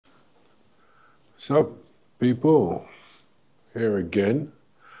So, people, here again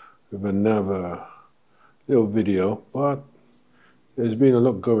with another little video, but there's been a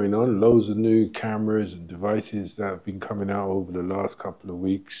lot going on, loads of new cameras and devices that have been coming out over the last couple of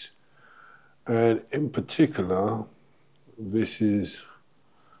weeks. And in particular, this is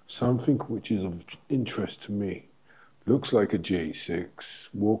something which is of interest to me. Looks like a GH6,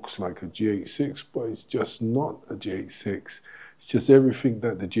 walks like a GH6, but it's just not a GH6. It's just everything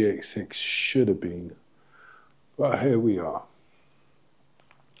that the GH6 should have been. But here we are.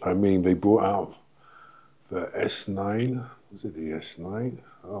 I mean, they brought out the S9. Was it the S9?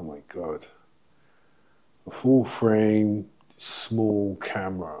 Oh my God. A full frame, small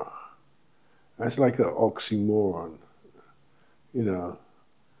camera. That's like an oxymoron. You know,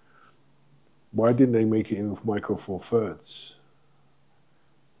 why didn't they make it in with micro four thirds?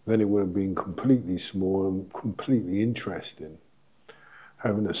 Then it would have been completely small and completely interesting.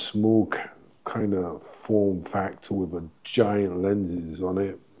 Having a small kind of form factor with a giant lenses on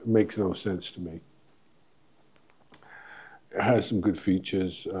it makes no sense to me. It has some good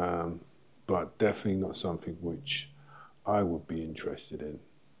features, but definitely not something which I would be interested in.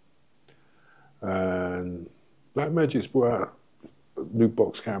 And Blackmagic's brought out a new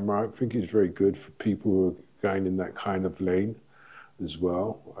box camera. I think it's very good for people who are going in that kind of lane as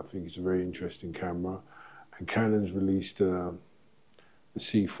well. I think it's a very interesting camera. And Canon's released the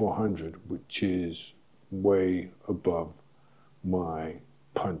C400, which is way above my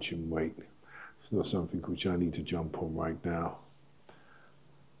punching weight. It's not something which I need to jump on right now.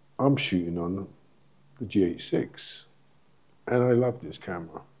 I'm shooting on the GH6, and I love this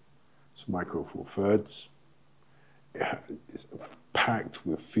camera. It's micro four thirds. It's packed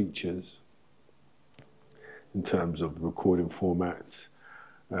with features in terms of recording formats,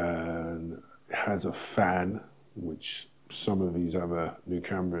 and it has a fan, which some of these other new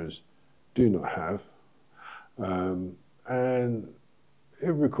cameras do not have, and it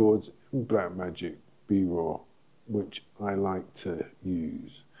records in Blackmagic B-RAW, which I like to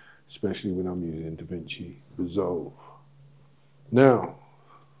use, especially when I'm using DaVinci Resolve. Now,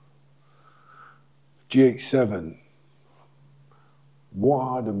 GH7. What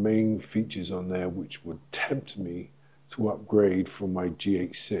are the main features on there which would tempt me to upgrade from my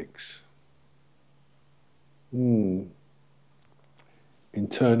GH6?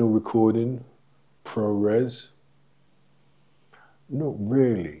 Internal recording, ProRes? Not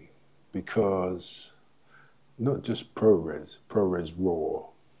really, because not just ProRes, ProRes RAW.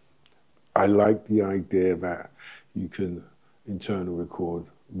 I like the idea that you can internal record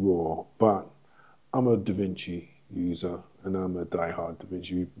RAW, but I'm a DaVinci user and I'm a diehard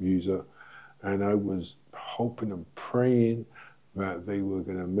DaVinci user, and I was hoping and praying that they were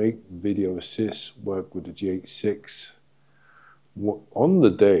going to make video assist work with the GH6. On the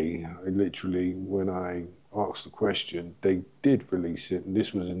day, when I asked the question, they did release it, and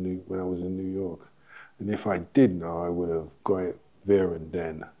this was when I was in New York. And if I did know, I would have got it there and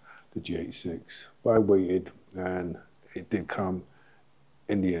then, the GH6. But I waited, and it did come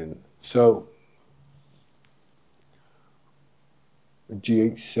in the end. So, a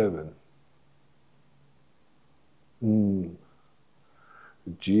GH7. The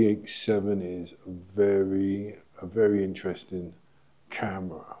GH7 is a very interesting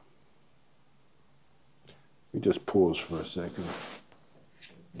camera. We just pause for a second.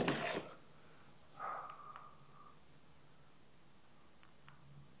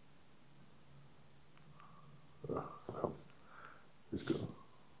 Let's go.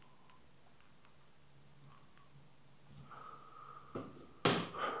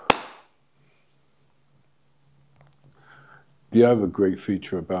 The other great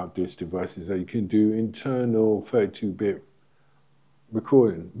feature about this device is that you can do internal 32-bit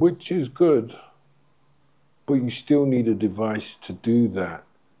recording, which is good, but you still need a device to do that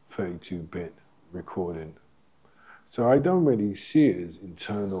 32-bit recording. So I don't really see it as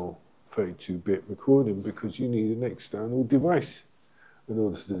internal 32-bit recording, because you need an external device in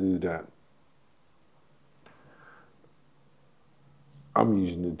order to do that. I'm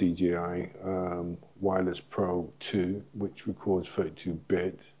using the DJI Wireless Pro 2, which records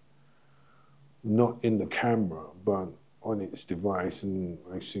 32-bit, not in the camera, but on its device, and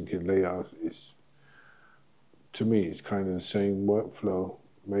I think in layout, to me, it's kind of the same workflow,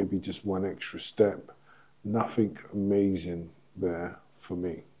 maybe just one extra step. Nothing amazing there for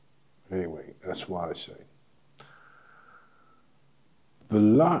me. Anyway, that's what I say. The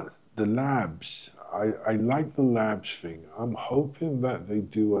labs, I like the labs thing. I'm hoping that they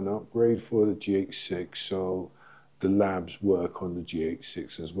do an upgrade for the GH6, so the labs work on the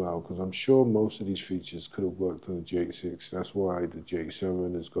GH6 as well, because I'm sure most of these features could have worked on the GH6. That's why the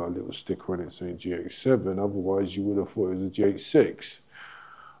GH7 has got a little sticker on it saying GH7. Otherwise, you would have thought it was a GH6.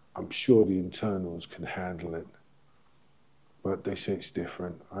 I'm sure the internals can handle it, but they say it's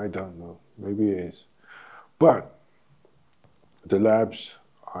different. I don't know. Maybe it is. But the labs,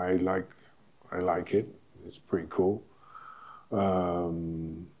 I like it. It's pretty cool.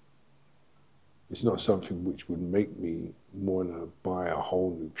 It's not something which would make me want to buy a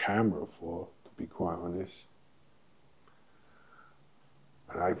whole new camera for, to be quite honest.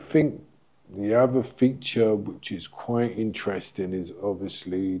 And I think the other feature which is quite interesting is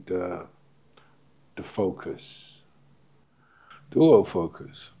obviously the focus, the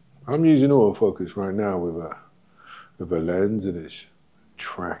autofocus. I'm using autofocus right now with a lens, and it's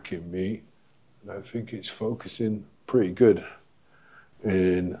tracking me. And I think it's focusing pretty good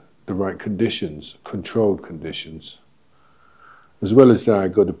in the right conditions, controlled conditions. As well as that, I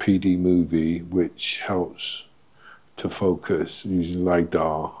got a PD movie which helps to focus using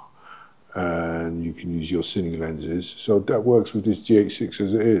LiDAR, and you can use your cine lenses. So that works with this GH6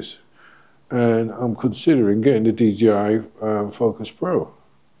 as it is. And I'm considering getting the DJI Focus Pro,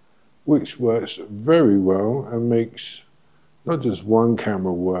 which works very well and makes not just one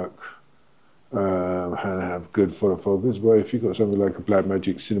camera work and have good photo focus, but if you've got something like a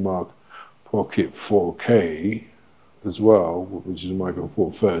Blackmagic Cinema Pocket 4K as well, which is a Micro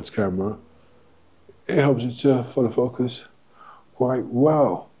Four Thirds camera, it helps it to photo focus quite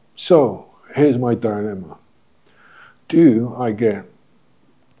well. So here's my dilemma. Do I get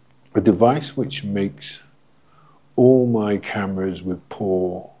a device which makes all my cameras with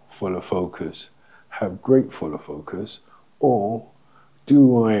poor photo focus have great photo focus, or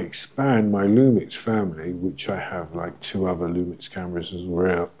do I expand my Lumix family, which I have like 2 other Lumix cameras as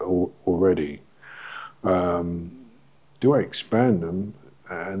well already? Do I expand them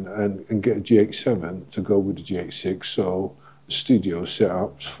and get a GH7 to go with the GH6, so studio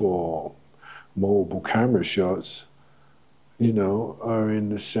setups for multiple camera shots, you know, are in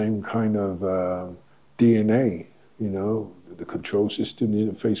the same kind of DNA, you know? The control system,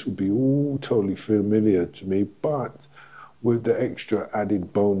 the interface would be all totally familiar to me, but with the extra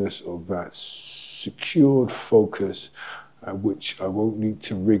added bonus of that secured focus, which I won't need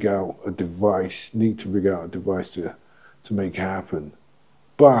to rig out a device to make happen.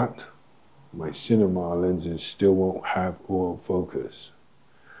 But my cinema lenses still won't have autofocus.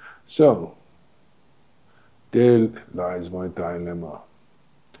 So there lies my dilemma.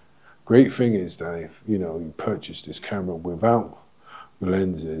 Great thing is that if you purchase this camera without the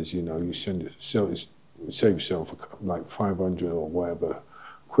lenses, you save yourself like 500 or whatever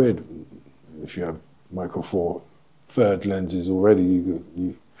quid. If you have Micro Four Third lenses already,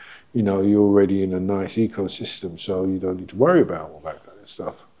 you're already in a nice ecosystem, so you don't need to worry about all that kind of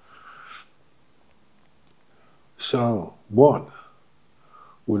stuff. So what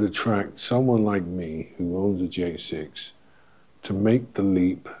would attract someone like me who owns a GH6 to make the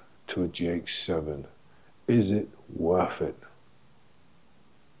leap to a GH7? Is it worth it?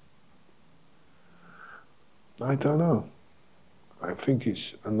 I don't know. I think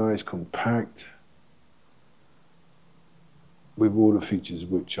it's a nice compact with all the features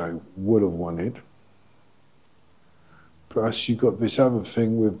which I would have wanted. Plus you got this other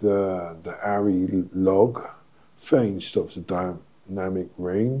thing with the ARRI log. Phane stops the dynamic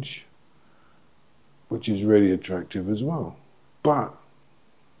range, which is really attractive as well. But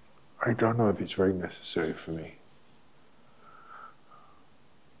I don't know if it's very necessary for me.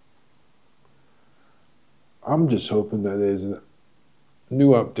 I'm just hoping that there's a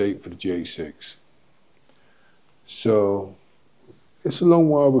new update for the GH6. So it's a long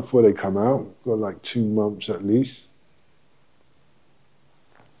while before they come out. Got like 2 months at least.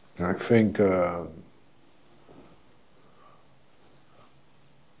 I think,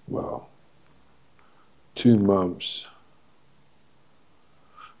 well, 2 months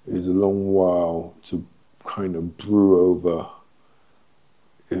is a long while to kind of brew over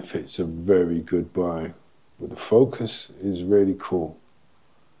if it's a very good buy. But the focus is really cool.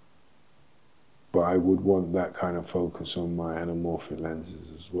 But I would want that kind of focus on my anamorphic lenses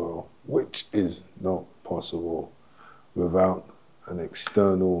as well, which is not possible without an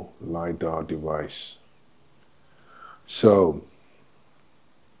external LiDAR device. So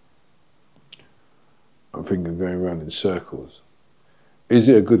I'm thinking going around in circles. Is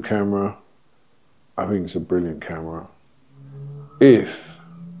it a good camera? I think it's a brilliant camera. If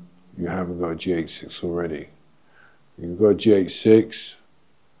you haven't got a GH6 already, you've got a GH6,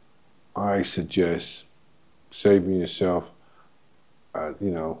 I suggest saving yourself, a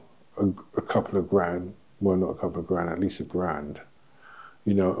couple of grand, well, not a couple of grand, at least £1,000,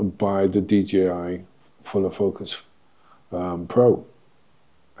 you know, and buy the DJI fuller focus Pro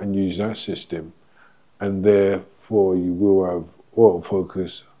and use that system, and therefore you will have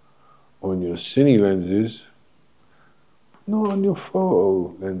autofocus on your cine lenses, not on your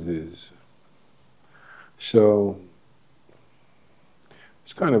photo lenses. So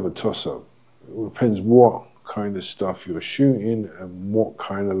it's kind of a toss-up. It depends what kind of stuff you're shooting and what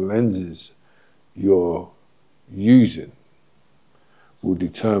kind of lenses you're using will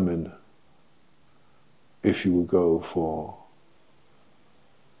determine if you will go for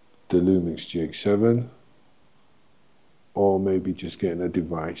the Lumix GH7 or maybe just getting a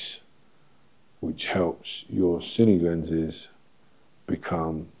device which helps your cine lenses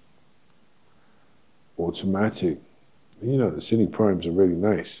become automatic. You know, the cine primes are really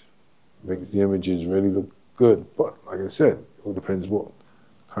nice, makes the images really look good, but like I said, it all depends what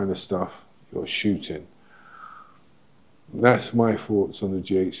kind of stuff you're shooting. That's my thoughts on the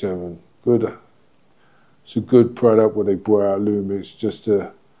GH7. Good. It's a good product what they brought out Lumix just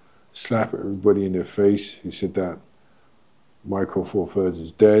to slap everybody in their face who said that Micro Four Thirds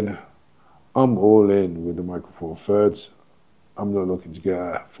is dead. I'm all in with the Micro Four Thirds. I'm not looking to get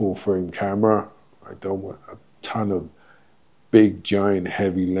a full frame camera. I don't want a ton of big, giant,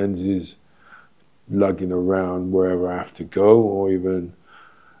 heavy lenses lugging around wherever I have to go, or even,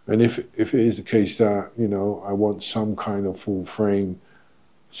 and if it is the case that, you know, I want some kind of full frame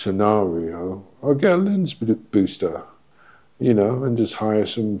scenario, I'll get a lens booster, you know, and just hire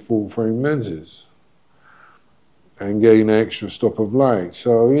some full frame lenses and gain an extra stop of light.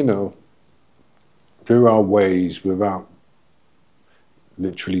 So, you know, there are ways without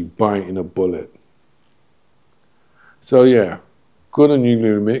literally biting a bullet. So yeah, good on you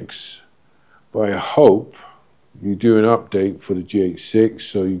Lumix, but I hope you do an update for the GH6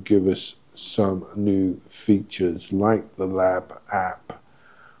 so you give us some new features like the lab app,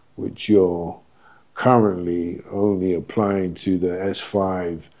 which you're currently only applying to the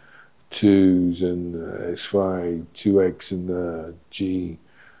S5 2s and S5 2X and the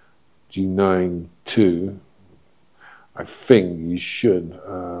G9 2. I think you should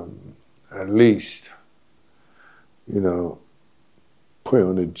at least, you know, put it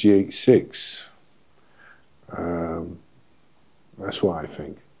on a GH6. That's what I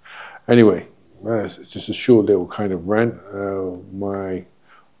think. Anyway, it's just a short little kind of rant. My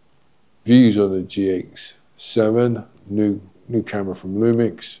views on the GH7, new camera from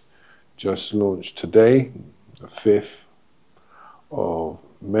Lumix, just launched today, the 5th of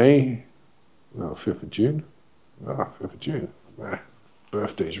May, no, 5th of June. 5th of June.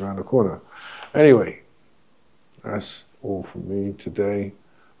 Birthday's around the corner. Anyway, that's all from me today.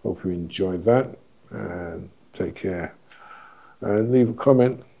 Hope you enjoyed that, and take care. And leave a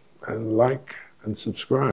comment and like and subscribe.